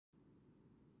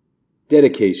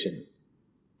Dedication.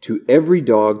 To every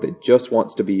dog that just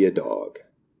wants to be a dog.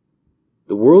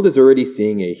 The world is already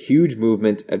seeing a huge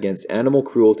movement against animal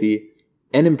cruelty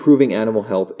and improving animal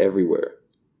health everywhere.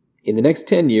 In the next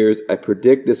 10 years, I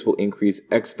predict this will increase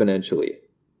exponentially.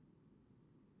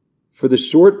 For the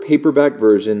short paperback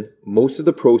version, most of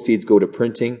the proceeds go to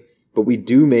printing, but we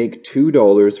do make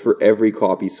 $2 for every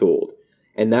copy sold,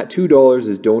 and that $2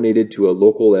 is donated to a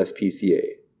local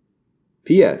SPCA.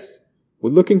 P.S. We're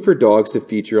looking for dogs to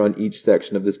feature on each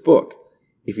section of this book.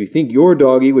 If you think your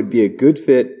doggy would be a good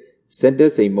fit, send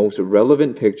us a most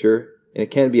relevant picture, and it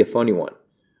can be a funny one.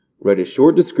 Write a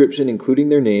short description including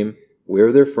their name,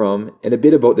 where they're from, and a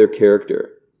bit about their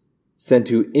character. Send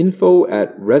to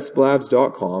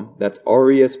info@resplabs.com, that's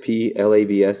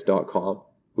resplabs.com,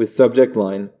 with subject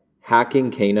line, Hacking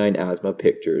Canine Asthma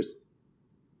Pictures,